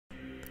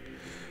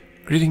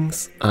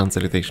Greetings and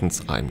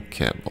salutations, I'm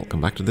Kev. Welcome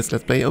back to this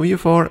Let's Play of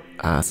EU4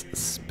 as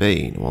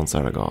Spain wants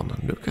Aragon.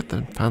 Look at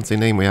the fancy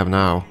name we have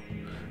now.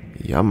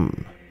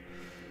 Yum.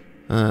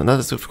 And that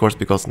is of course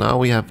because now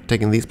we have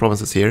taken these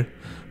provinces here.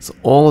 So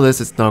all of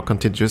this is now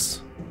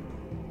contiguous.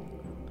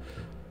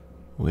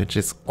 Which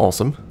is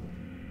awesome.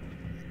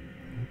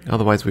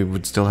 Otherwise we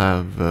would still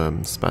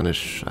have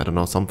Spanish, I don't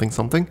know, something.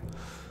 Some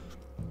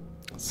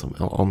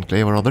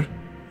enclave or other.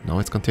 Now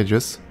it's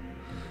contiguous.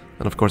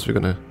 And of course we're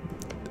gonna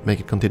make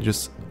it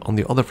contiguous on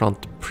the other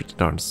front pretty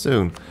darn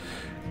soon.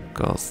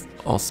 Because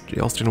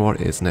the Austrian War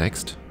is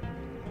next.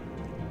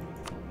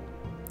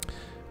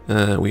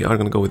 We are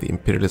gonna go with the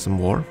Imperialism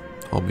War,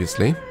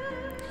 obviously.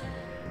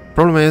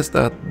 Problem is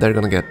that they're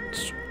gonna get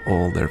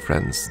all their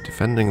friends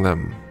defending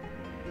them.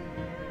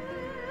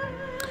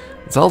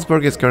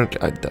 Salzburg is currently...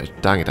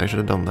 dang it, I should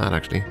have done that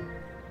actually.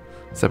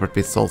 Separate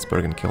peace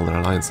Salzburg and kill their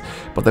alliance.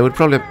 But they would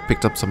probably have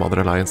picked up some other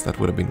alliance that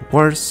would have been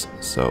worse,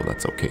 so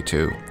that's okay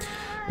too.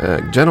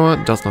 Genoa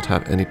does not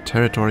have any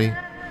territory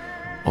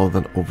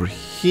other than over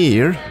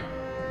here.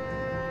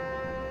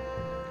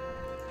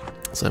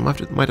 So I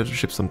might have to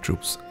ship some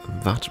troops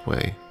that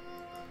way.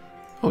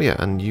 Oh yeah,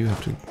 and you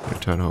have to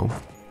return home.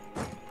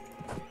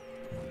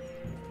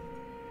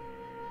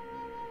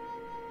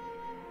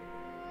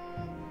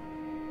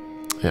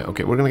 Yeah,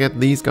 okay, we're gonna get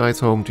these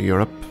guys home to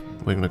Europe.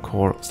 We're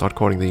gonna start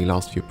courting the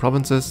last few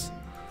provinces.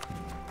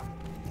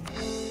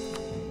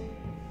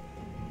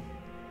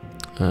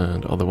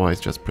 And otherwise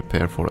just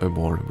prepare for a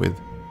war with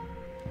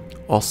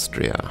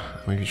Austria.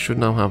 We should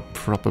now have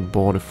proper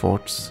border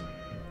forts.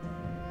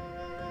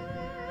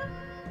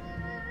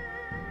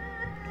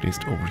 At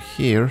least over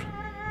here.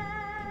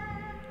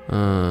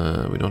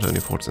 We don't have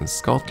any forts in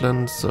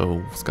Scotland,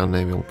 so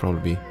Scandinavia will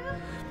probably be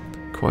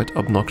quite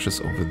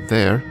obnoxious over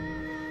there.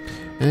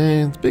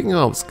 And speaking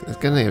of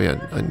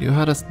Scandinavia, you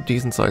had a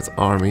decent sized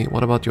army.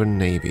 What about your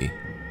navy?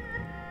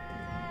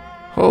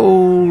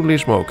 Holy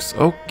smokes,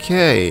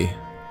 okay.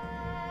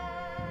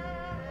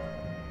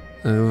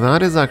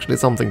 That is actually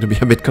something to be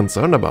a bit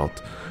concerned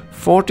about.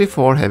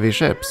 44 heavy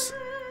ships.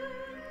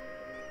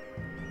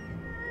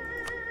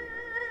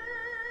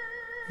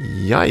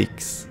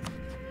 Yikes.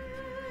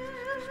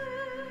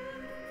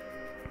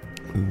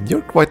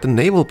 You're quite the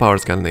naval power,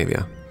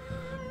 Scandinavia.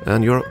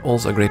 And you're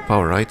also a great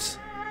power, right?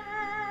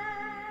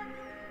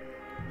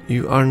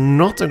 You are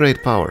not a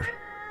great power.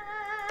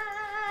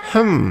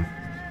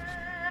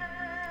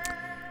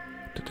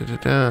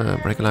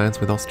 Break alliance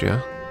with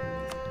Austria.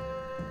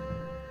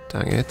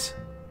 Dang it.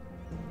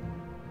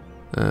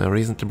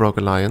 Recently broke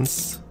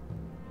alliance.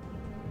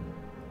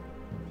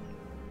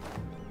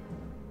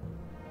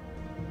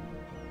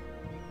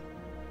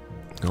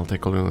 I'll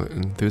take all the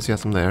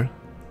enthusiasm there.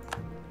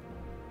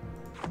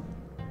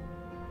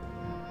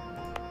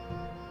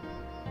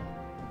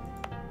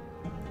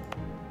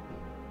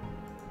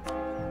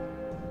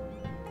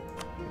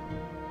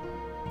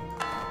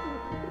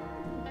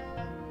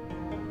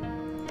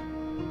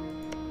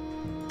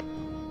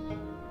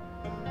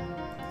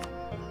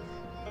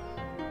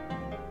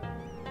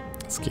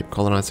 Let's keep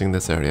colonizing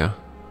this area.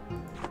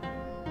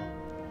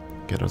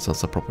 Get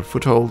ourselves a proper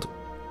foothold.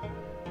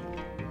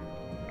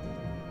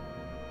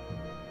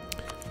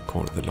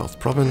 Call the last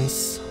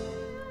province.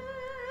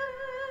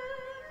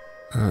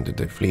 Did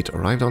the fleet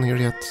arrive down here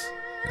yet?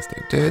 Yes,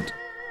 they did.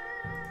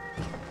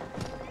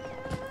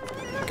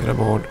 Get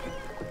aboard.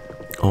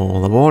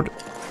 All aboard.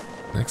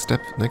 Next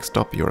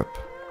stop, Europe.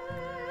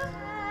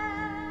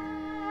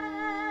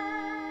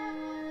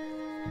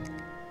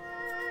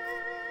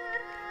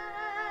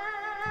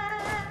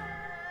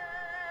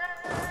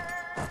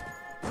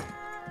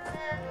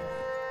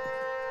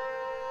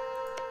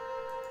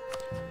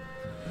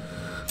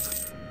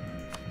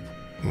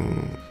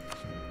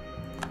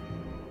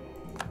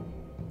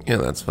 Yeah,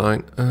 that's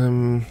fine.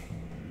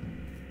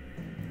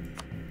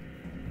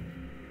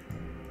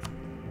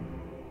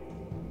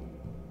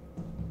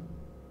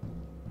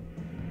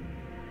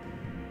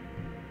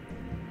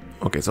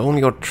 Okay, so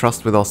only got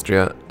trust with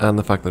Austria and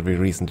the fact that we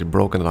recently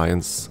broke an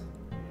alliance.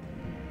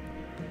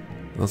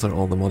 Those are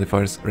all the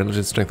modifiers.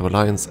 Relative strength of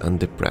alliance and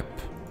dip rep.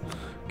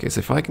 Okay,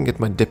 so if I can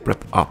get my dip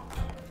rep up,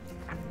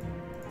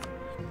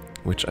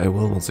 which I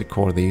will once I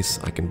core these,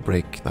 I can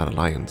break that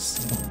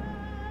alliance.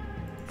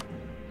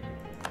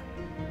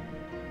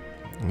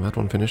 That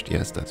one finished?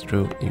 Yes, that's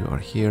true. You are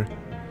here.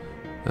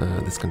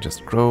 This can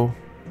just grow.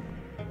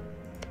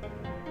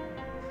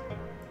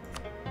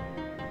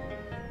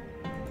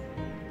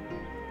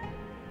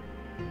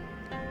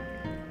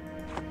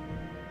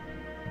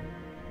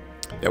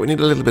 Yeah, we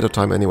need a little bit of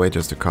time anyway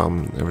just to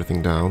calm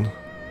everything down.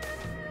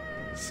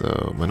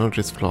 So,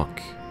 minorities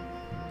flock.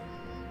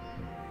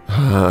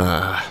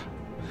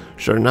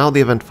 Sure, now the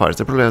event fires.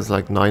 It probably has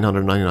like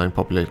 999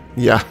 population.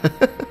 Yeah.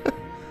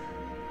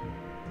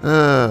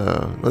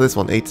 Well, this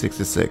one,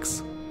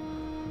 866.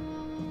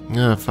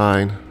 Yeah,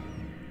 fine.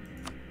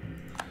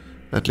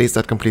 At least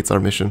that completes our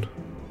mission.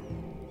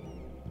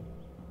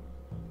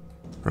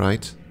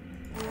 Right?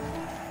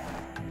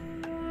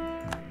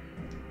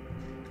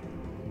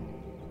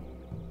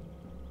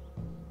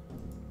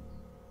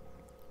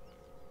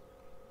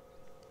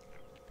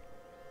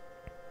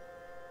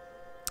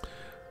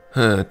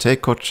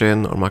 Take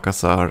Cochin or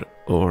Makassar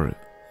or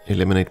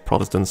eliminate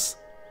Protestants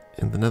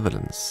in the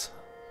Netherlands.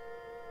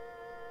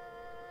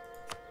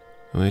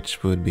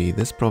 Which would be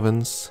this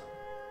province,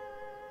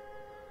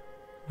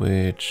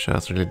 which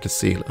has religious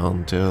seal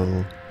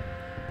until...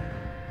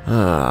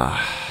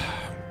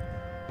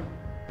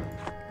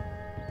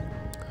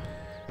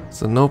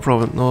 So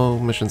no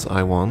missions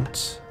I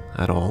want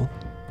at all.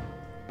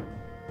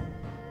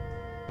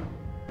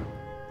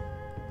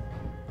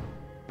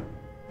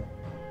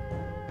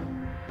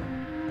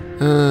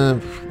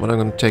 But I'm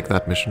gonna take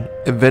that mission.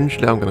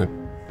 Eventually I'm gonna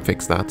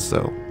fix that,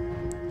 so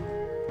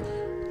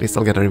at least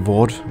I'll get a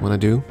reward when I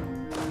do.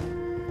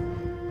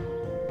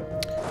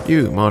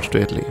 You march to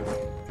Italy.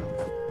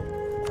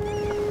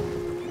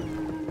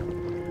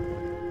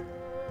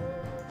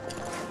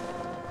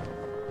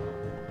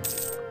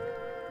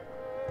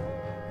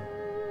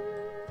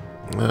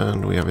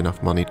 And we have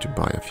enough money to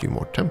buy a few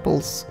more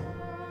temples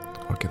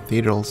or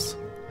cathedrals.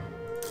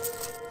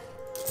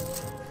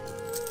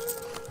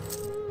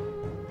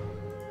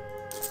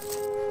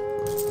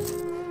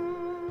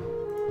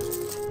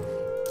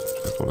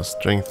 Just want to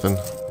strengthen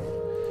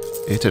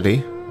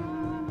Italy.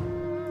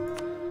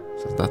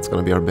 So that's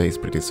going to be our base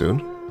pretty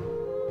soon.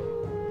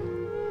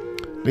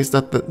 At least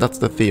that's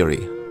the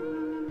theory.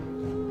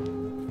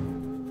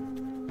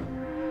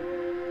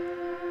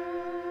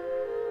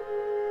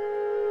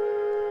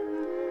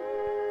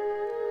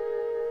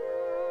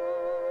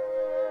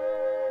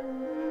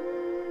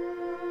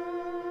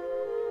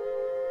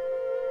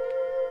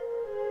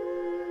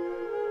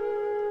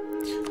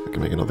 I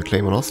can make another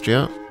claim on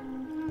Austria.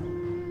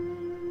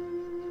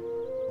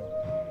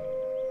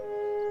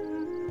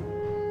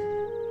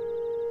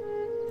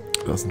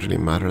 Doesn't really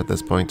matter at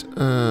this point.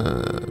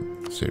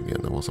 Serbia,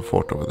 there was a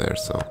fort over there,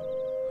 so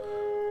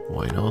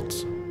why not?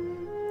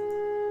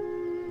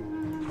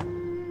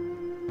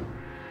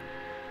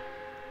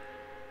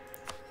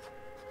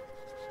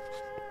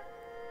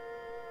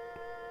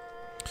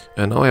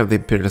 And now I have the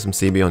Imperialism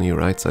CB on you,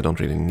 right? So I don't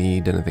really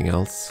need anything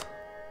else.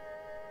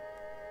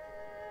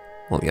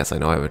 Well, yes, I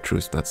know I have a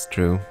truce, that's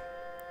true.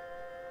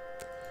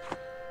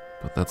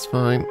 But that's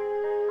fine.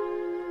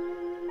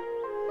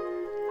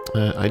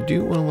 I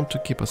do want to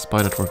keep a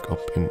spy network up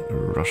in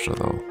Russia,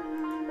 though.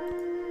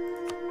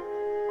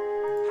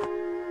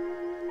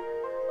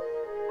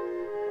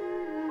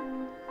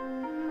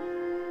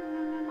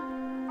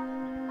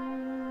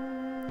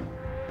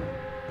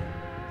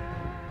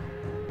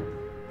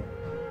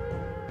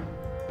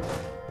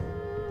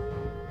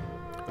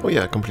 Oh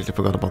yeah, I completely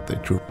forgot about the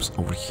troops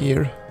over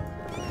here.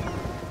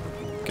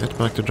 Get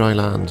back to dry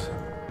land.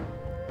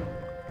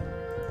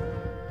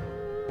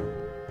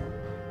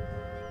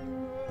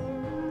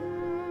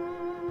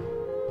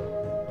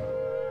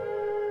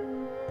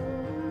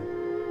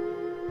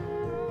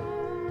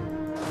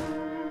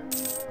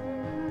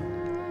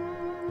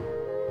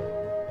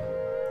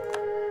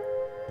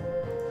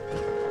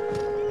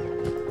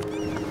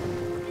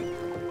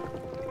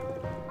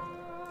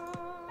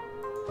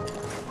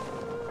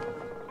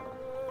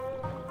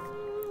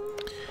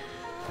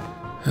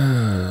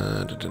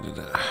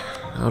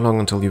 How long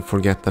until you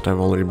forget that I've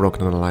already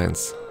broken an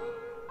alliance?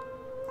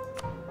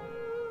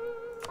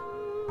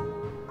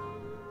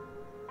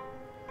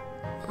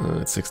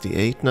 It's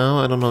 68 now.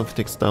 I don't know if it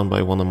ticks down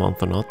by 1 a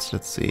month or not.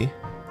 Let's see.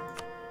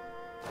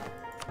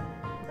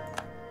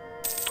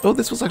 Oh,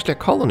 this was actually a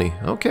colony.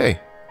 Okay.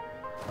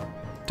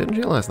 Didn't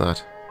realize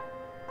that.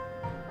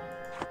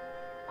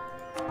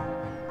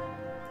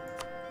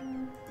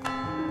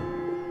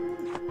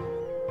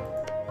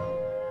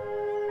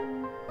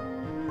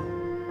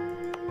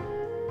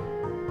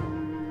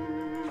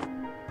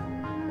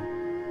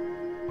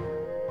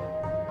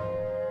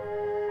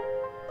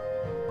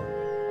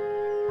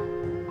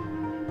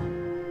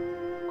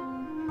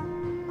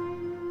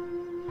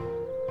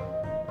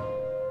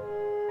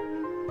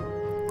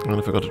 And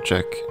I forgot to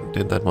check,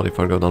 did that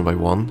modifier go down by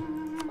 1?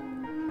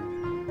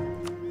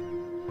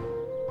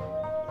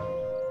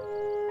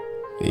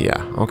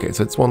 Yeah, okay,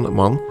 so it's 1 a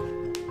month.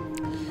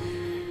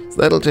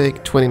 So that'll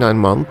take 29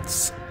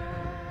 months.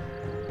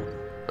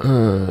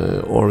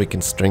 Or we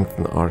can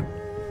strengthen our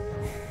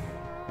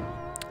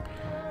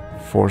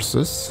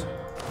forces.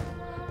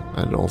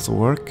 That'll also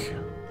work.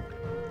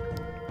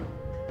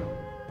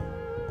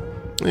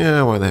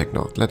 Yeah, why the heck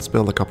not? Let's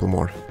build a couple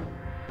more.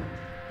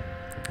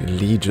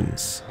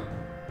 Legions.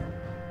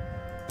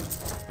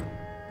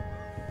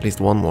 At least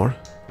one more.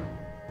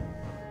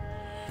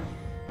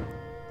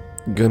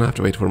 Gonna have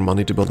to wait for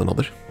money to build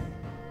another.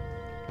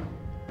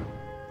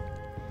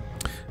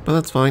 But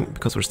that's fine,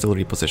 because we're still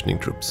repositioning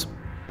troops.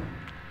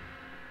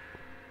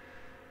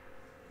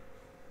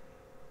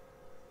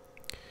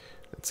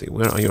 Let's see,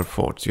 where are your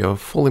forts? You have a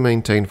fully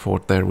maintained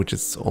fort there, which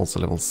is also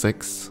level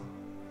 6.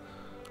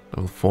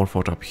 Level 4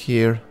 fort up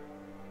here.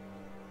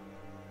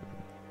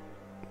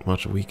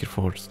 Much weaker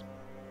forts.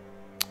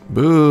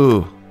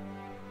 Boo!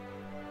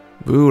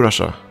 Boo,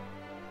 Russia.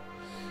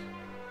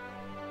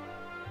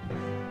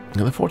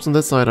 And the forts on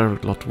this side are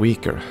a lot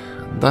weaker.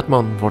 That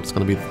mountain fort is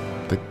going to be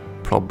the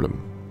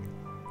problem.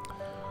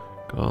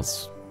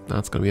 Because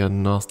That's gonna be a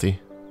nasty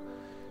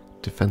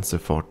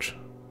defensive fort.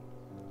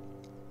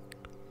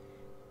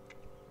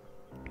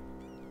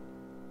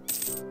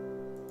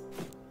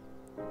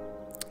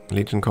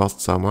 Legion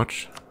costs how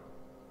much?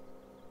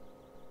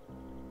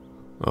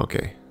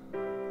 Okay.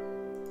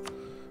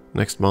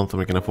 Next month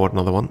we can afford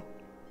another one.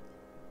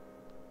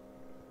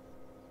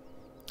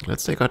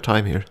 Let's take our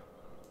time here.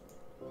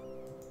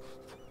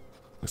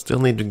 We still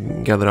need to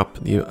gather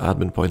up the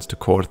admin points to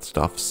court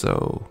stuff,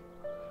 so...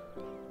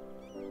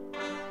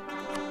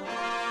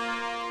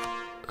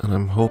 And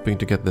I'm hoping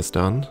to get this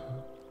done.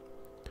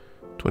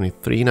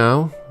 23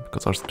 now,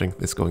 because our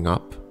strength is going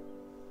up.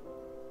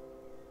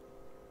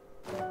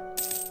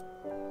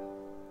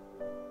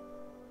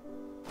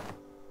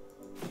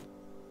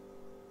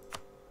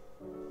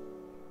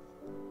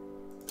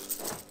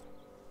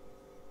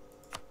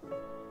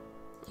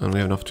 And we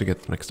have enough to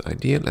get the next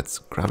idea. Let's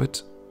grab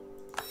it.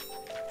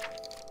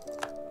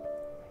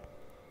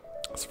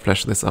 Let's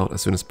flesh this out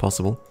as soon as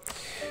possible.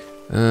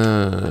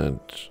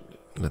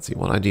 Let's see,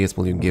 what ideas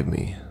will you give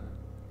me?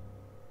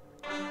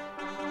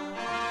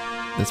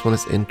 This one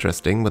is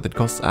interesting, but it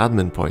costs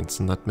admin points,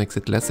 and that makes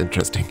it less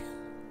interesting.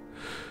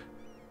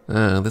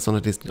 This one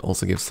at least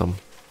also gives some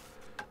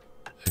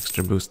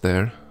extra boost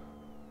there.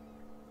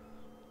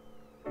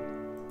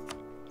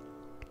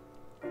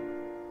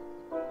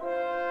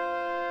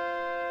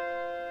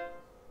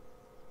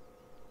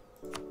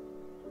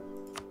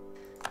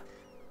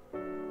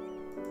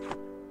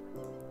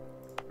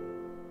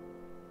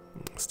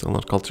 Still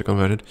not culture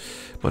converted,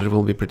 but it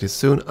will be pretty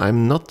soon.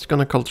 I'm not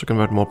gonna culture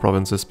convert more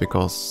provinces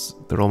because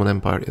the Roman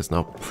Empire is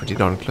now pretty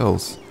darn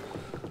close.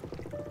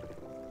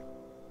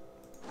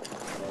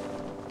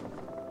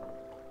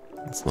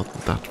 It's not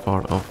that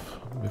far off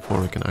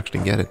before we can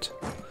actually get it.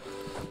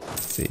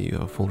 Let's see, you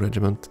have a full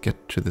regiment,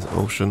 get to this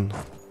ocean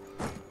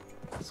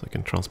so I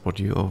can transport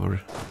you over.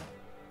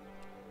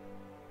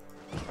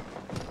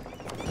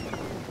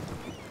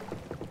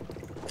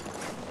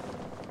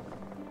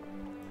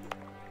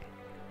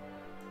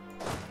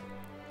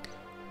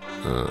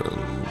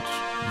 And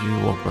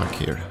you walk back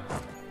here.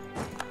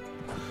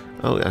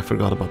 Oh, I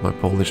forgot about my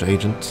Polish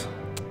agent.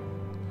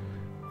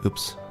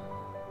 Oops.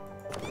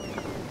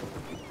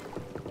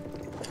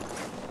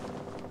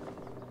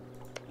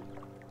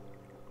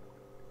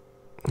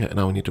 Yeah,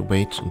 now we need to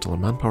wait until our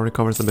manpower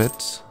recovers a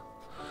bit.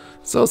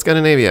 So,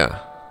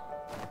 Scandinavia.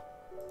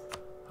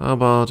 How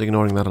about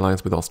ignoring that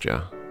alliance with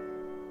Austria?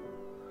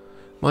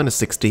 Minus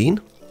 16.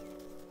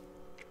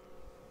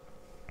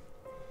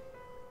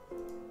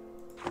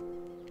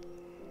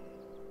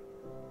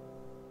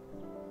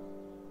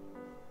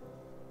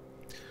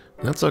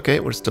 That's okay,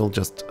 we're still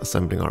just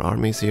assembling our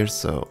armies here,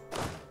 so...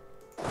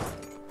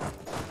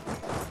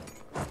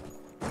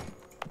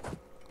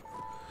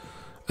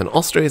 And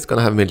Austria is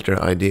gonna have military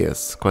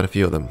ideas, quite a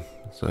few of them,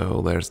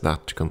 so there's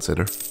that to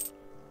consider.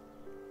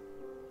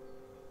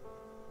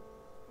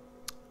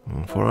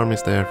 4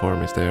 armies there, 4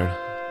 armies there.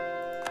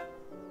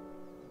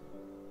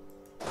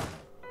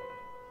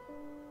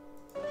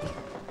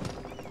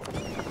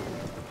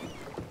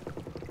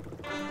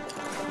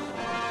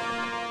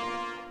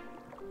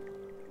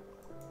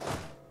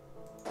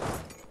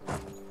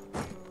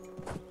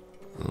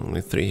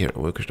 Only 3 here.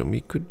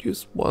 We could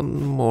use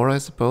 1 more, I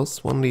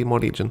suppose. 1 more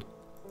legion.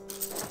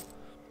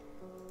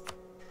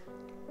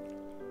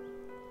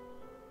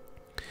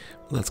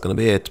 Well, that's gonna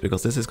be it,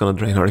 because this is gonna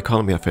drain our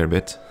economy a fair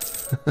bit.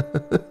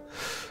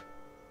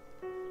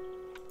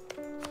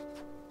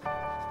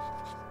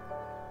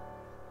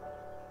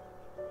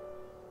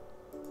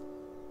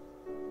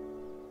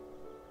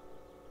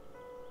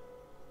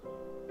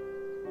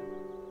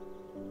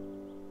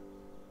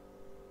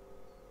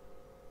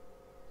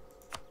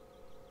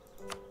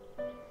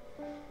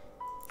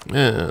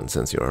 And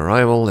since your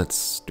arrival,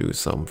 let's do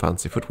some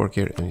fancy footwork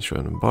here and issue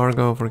an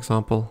embargo, for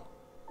example.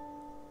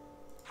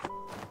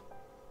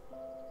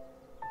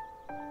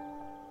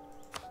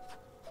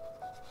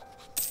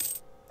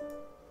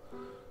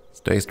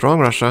 Stay strong,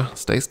 Russia.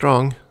 Stay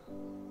strong.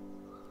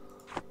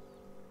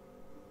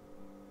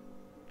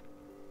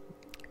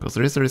 Because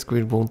there is a risk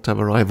we won't have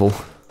a rival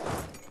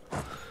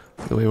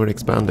the way we're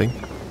expanding.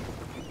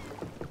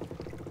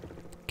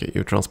 Okay,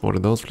 you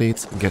transported those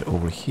fleets. Get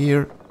over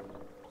here.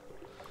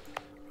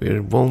 We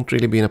won't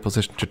really be in a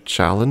position to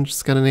challenge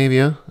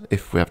Scandinavia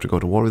if we have to go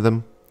to war with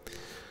them.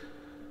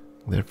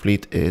 Their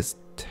fleet is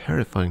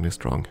terrifyingly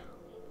strong.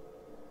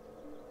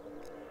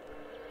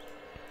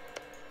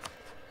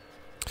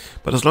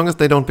 But as long as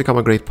they don't become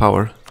a great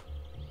power,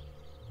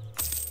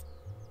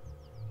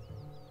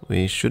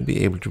 we should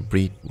be able to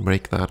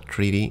break that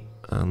treaty,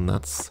 and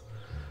that's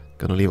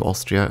gonna leave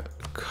Austria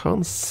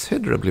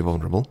considerably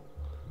vulnerable.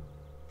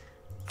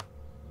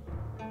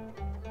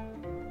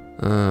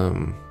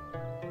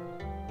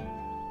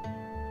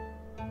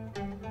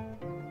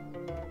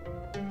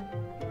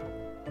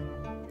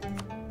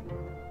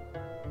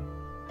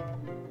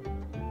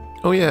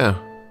 Oh yeah,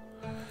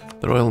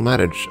 the royal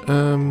marriage.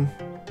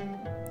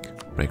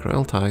 Break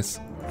royal ties.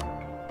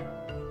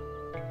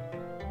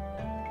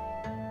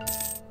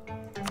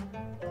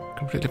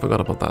 Completely forgot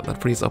about that. That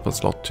frees up a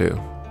slot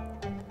too.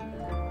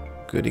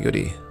 Goody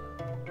goody.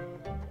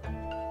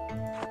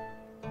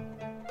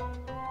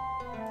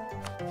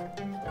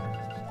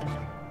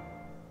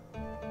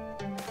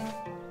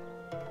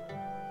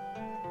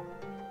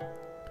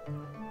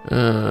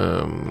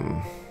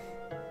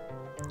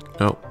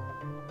 No.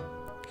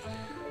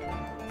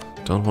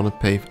 Don't want to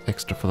pay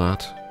extra for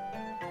that.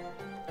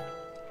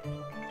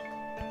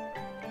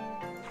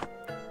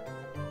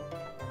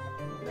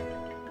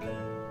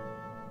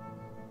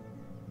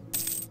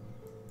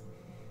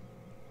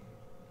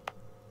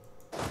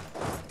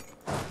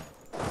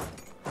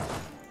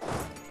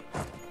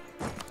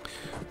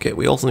 Okay,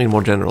 we also need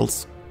more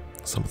generals.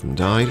 Some of them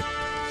died.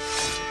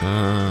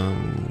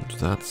 And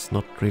that's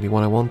not really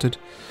what I wanted.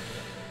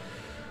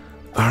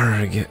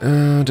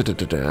 Aragon.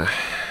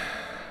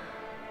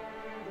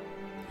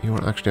 You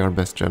are actually our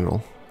best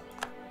general.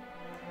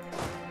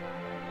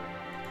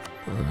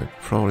 I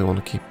probably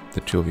want to keep the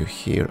two of you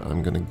here.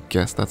 I'm gonna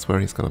guess that's where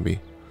he's gonna be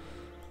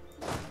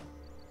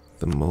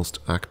the most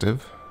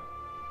active.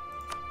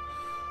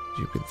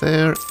 You be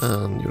there,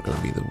 and you're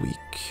gonna be the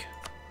weak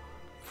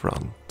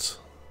front.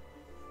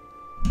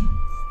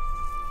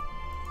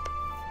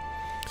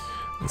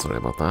 I'm sorry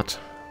about that.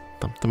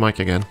 Dump the mic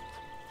again.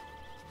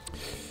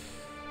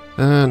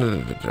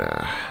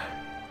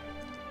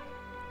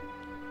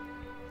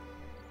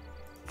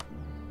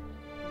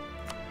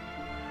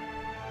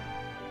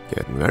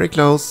 Getting very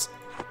close.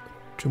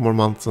 2 more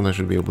months and I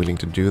should be willing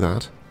to do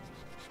that.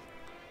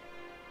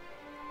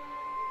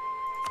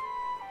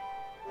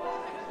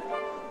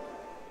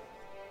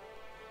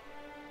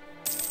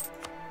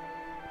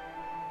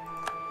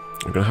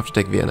 We're gonna have to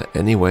take Vienna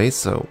anyway,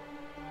 so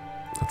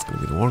that's gonna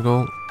be the war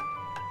goal.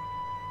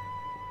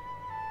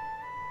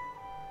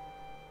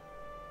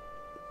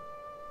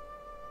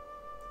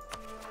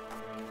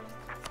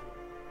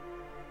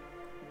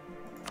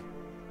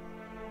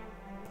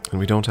 And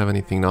we don't have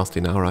anything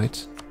nasty now,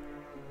 right?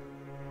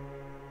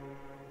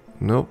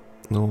 Nope,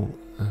 no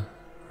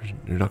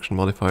reduction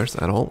modifiers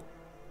at all.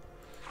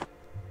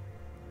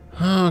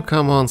 Oh,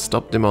 come on,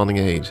 stop demanding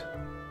aid.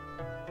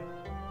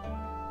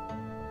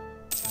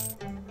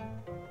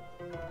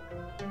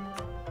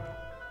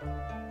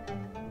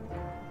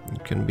 You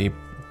can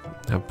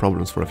have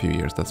problems for a few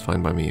years, that's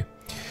fine by me.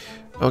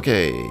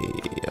 Okay,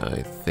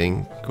 I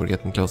think we're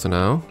getting closer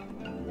now.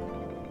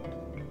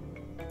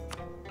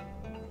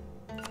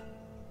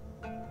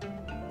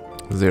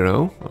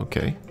 Zero,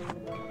 okay.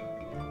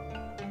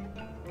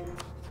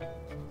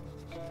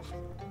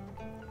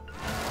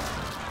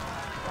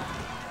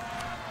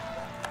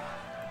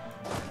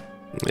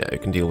 Yeah, you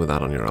can deal with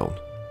that on your own.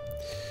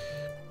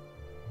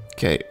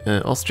 Okay,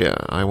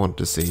 Austria, I want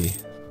to see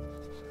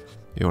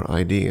your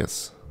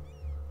ideas.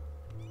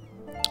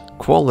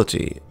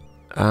 Quality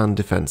and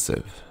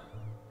defensive.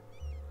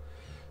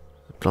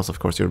 Plus, of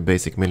course, your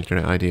basic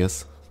military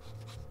ideas.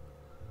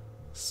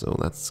 So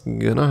that's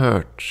gonna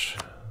hurt.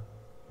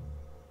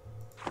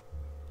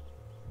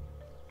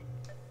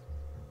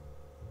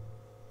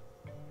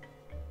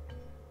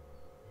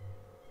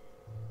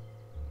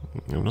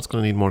 I'm not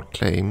gonna need more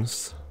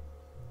claims.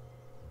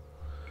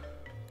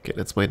 Okay,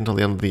 let's wait until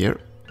the end of the year.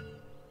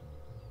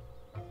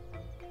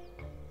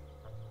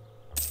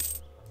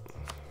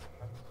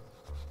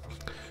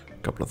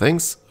 Couple of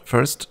things.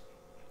 First,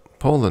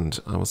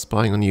 Poland. I was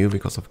spying on you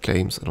because of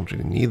claims. I don't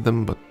really need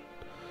them, but...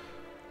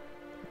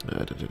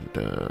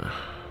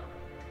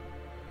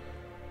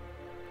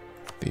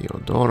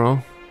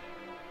 Theodoro.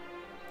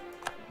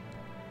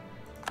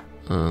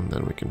 And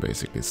then we can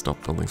basically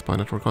stop building spy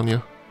network on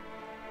you.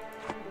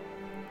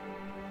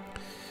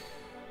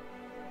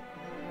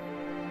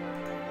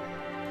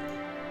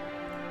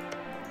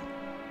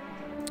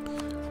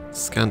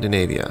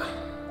 Scandinavia.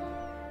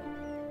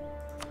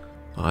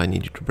 I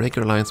need you to break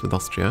your alliance with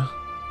Austria.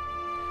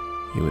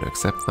 You would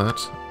accept that.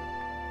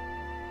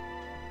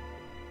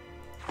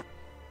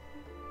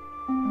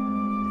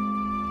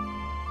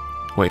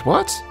 Wait,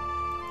 what?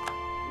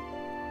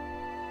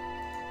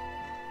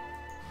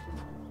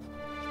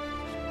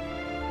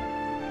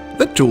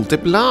 The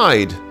tooltip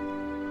lied!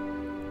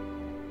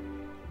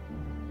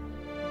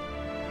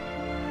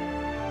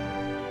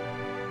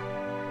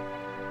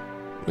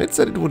 It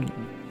said it would...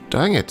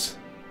 Dang it.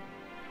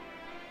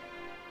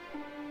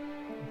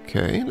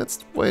 Okay,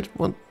 let's wait.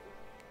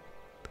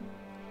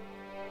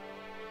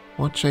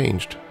 What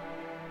changed?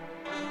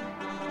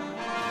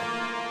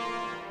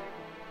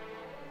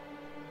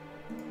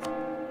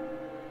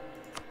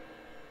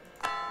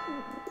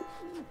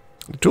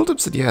 The tooltip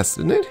said yes,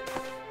 didn't it?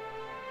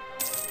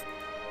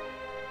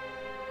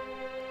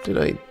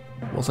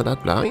 Was I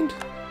that blind?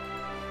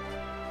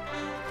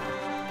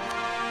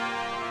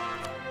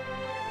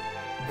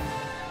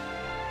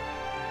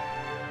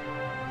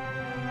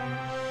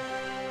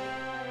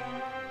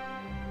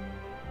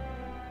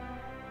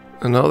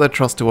 And now their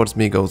trust towards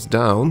me goes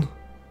down.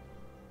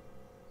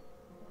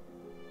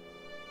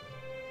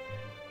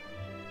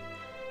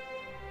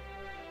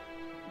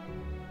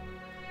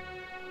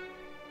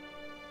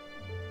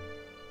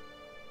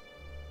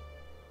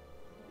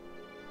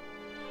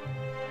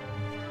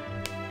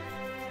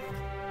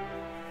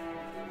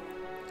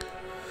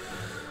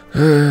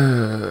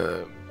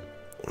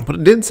 But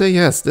it did say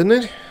yes, didn't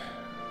it?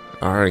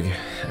 Arg.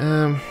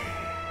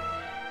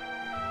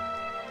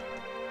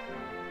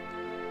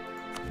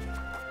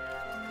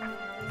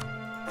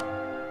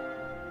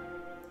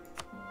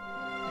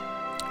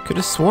 Could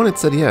have sworn it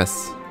said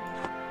yes.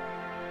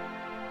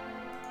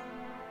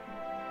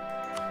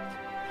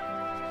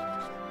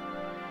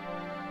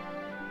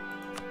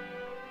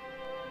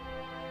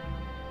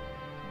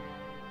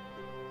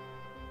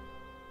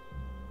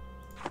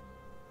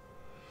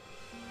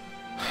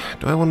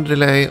 Do I want to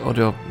delay or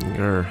do I...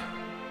 Grr.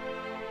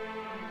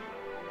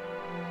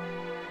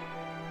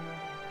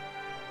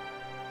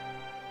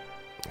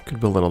 Could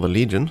build another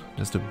legion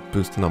just to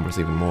boost the numbers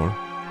even more.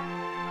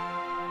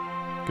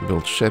 Could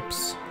build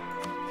ships.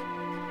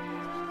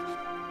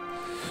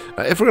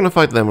 If we're gonna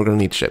fight them, we're gonna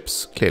need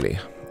ships, clearly,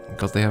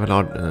 because they have a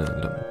large,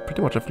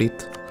 pretty much a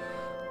fleet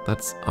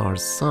that's our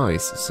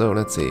size. So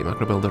let's see,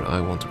 macro builder.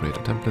 I want to create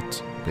a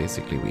template.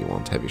 Basically, we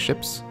want heavy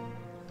ships,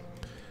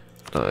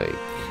 like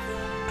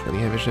 20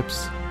 heavy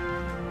ships.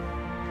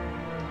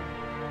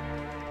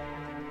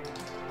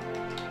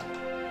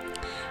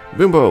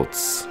 Boom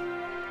boats.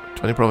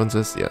 20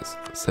 provinces, yes.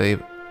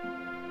 Save.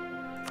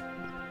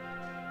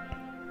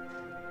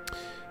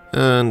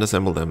 And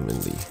assemble them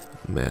in the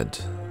med.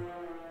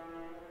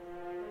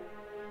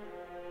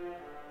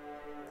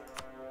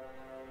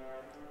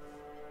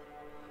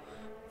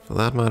 For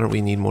that matter,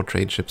 we need more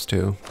trade ships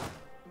too.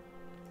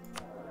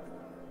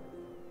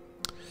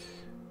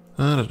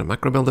 The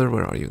macro builder,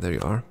 where are you? There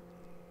you are.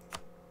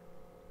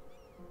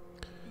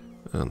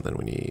 And then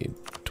we need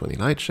 20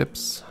 light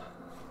ships.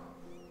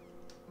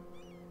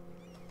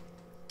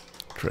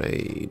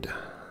 Trade.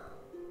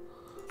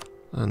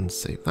 And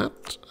save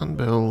that, and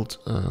build,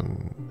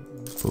 and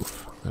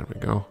poof, there we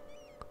go.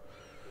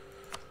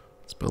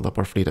 Let's build up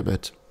our fleet a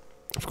bit.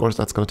 Of course,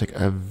 that's going to take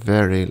a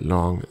very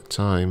long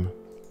time.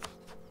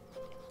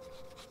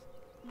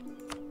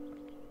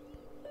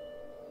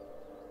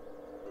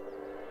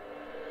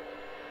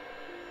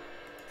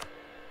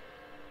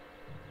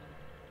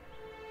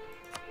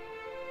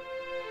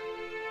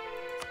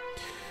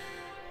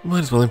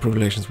 Might as well improve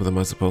relations with them,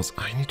 I suppose.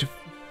 I need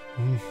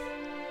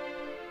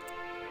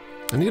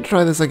to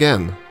try this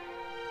again.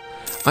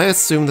 I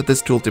assume that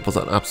this tooltip was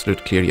an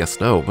absolute clear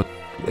yes-no, but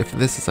if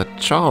this is a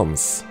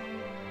chance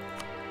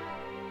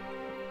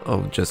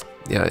of just...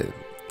 yeah,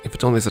 if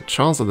it only is a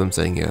chance of them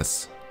saying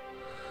yes,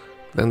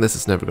 then this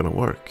is never gonna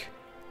work.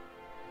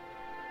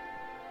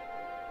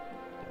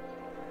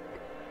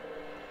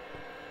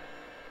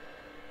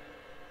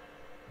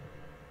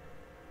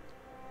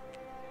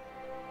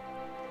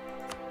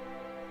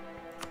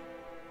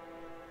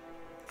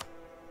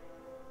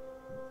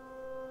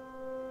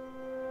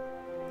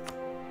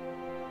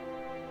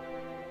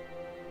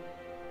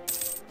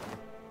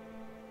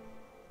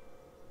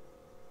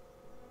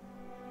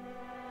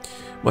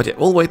 But yeah,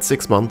 we'll wait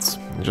 6 months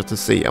just to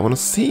see. I want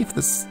to see if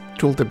this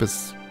tooltip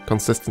is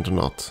consistent or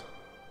not.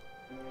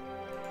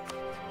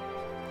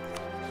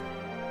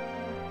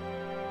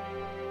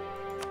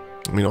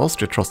 I mean,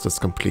 Austria trusts us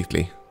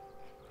completely.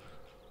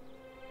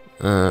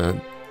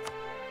 I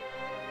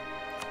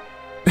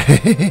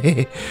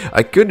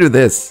could do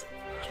this.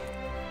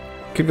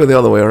 Could go the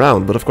other way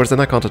around, but of course then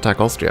I can't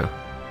attack Austria.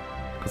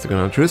 Because they're going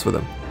to have truce with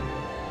them.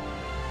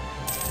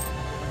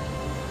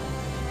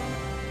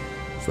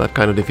 So that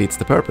kind of defeats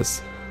the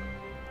purpose.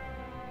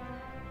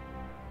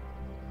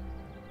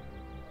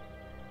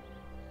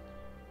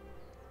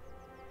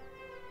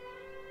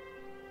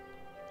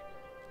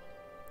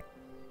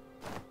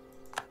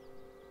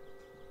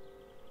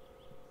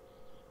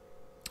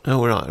 Oh,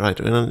 we're right.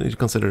 We need to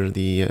consider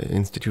the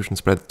institution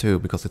spread too,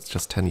 because it's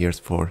just 10 years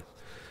for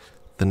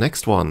the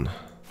next one.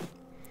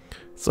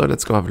 So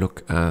let's go have a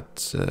look at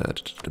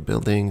the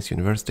buildings,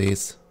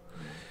 universities.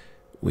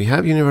 We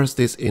have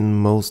universities in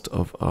most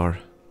of our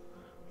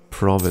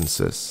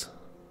provinces.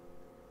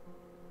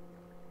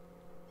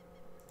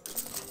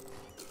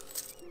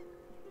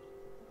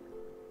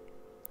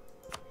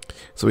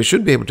 So we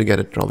should be able to get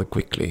it rather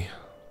quickly.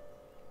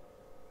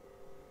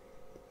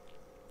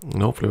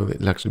 And hopefully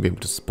we'll actually be able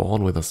to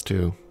spawn with us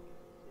too.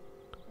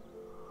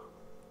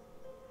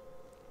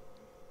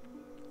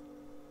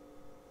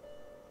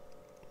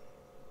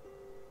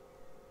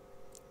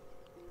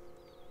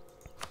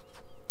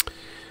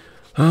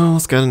 Oh,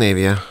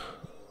 Scandinavia.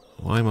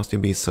 Why must you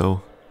be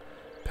so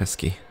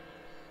pesky?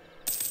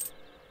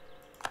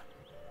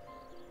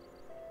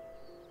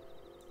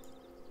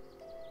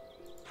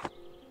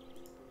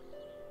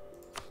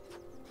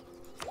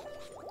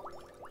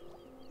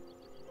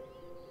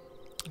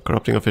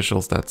 Corrupting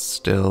officials, that's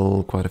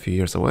still quite a few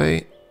years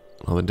away.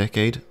 Another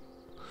decade.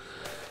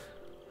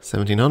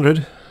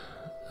 1700.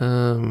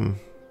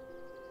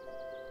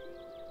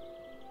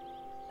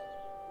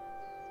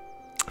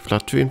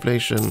 Flat 2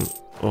 inflation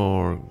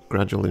or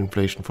gradual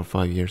inflation for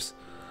 5 years.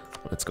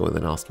 Let's go with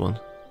the last one.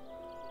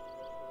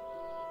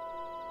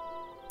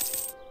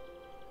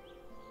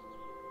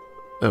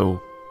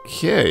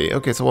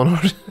 Okay, so one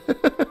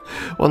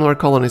of our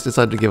colonies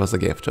decided to give us a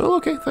gift. Oh,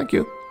 okay, thank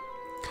you.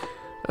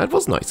 That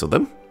was nice of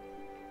them.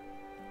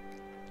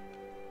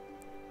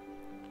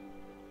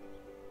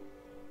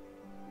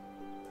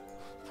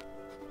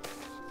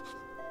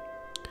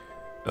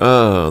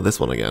 Oh, this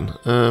one again.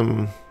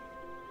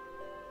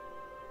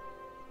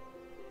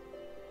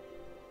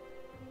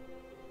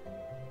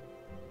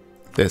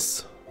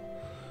 This.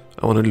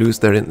 I want to lose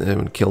their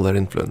kill their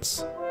influence.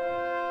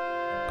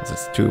 Because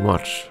it's too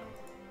much.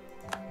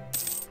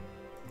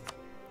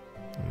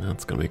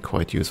 That's going to be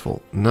quite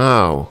useful.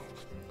 Now.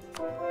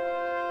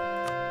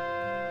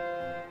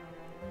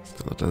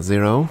 Still at a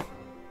 0.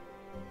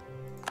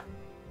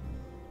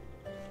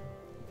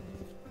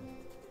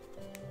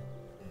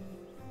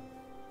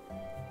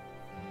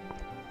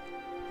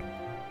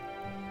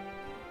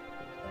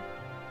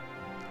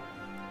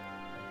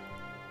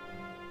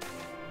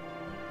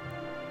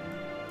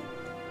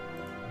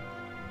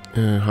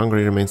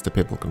 Hungary remains the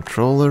papal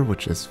controller,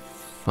 which is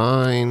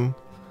fine.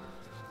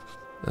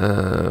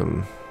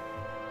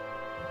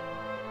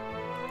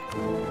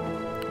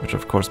 Which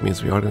of course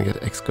means we are going to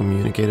get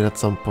excommunicated at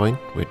some point,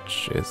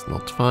 which is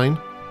not fine.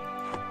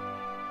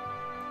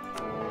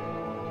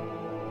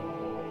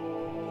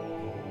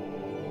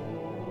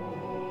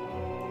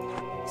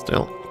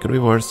 Still, could be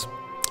worse.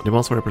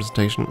 Demands for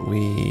representation,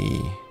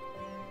 we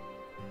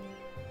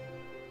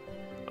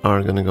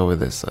are going to go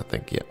with this, I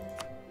think, yeah.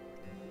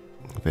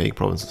 Vague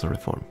provinces of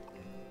reform.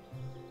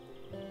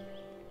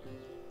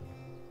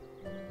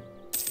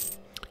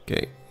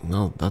 Okay,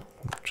 now that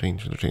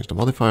change the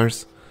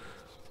modifiers.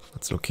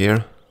 Let's look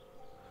here.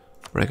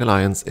 Break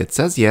alliance. It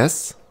says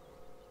yes.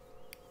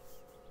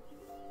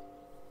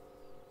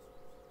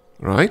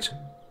 Right?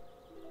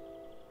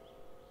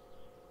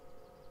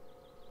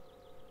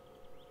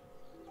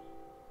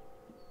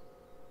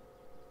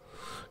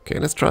 Okay,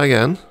 let's try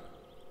again.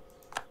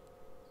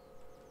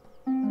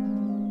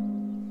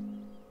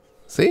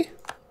 See?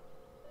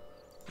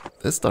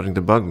 This is starting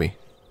to bug me.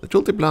 It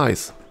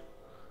multiplies.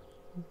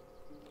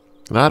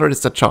 That or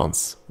it's a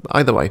chance.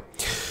 Either way.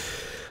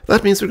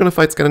 That means we're going to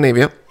fight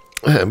Scandinavia.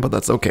 But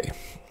that's okay.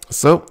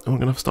 So, we're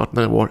going to start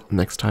the war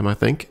next time, I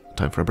think.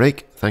 Time for a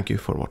break. Thank you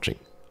for watching.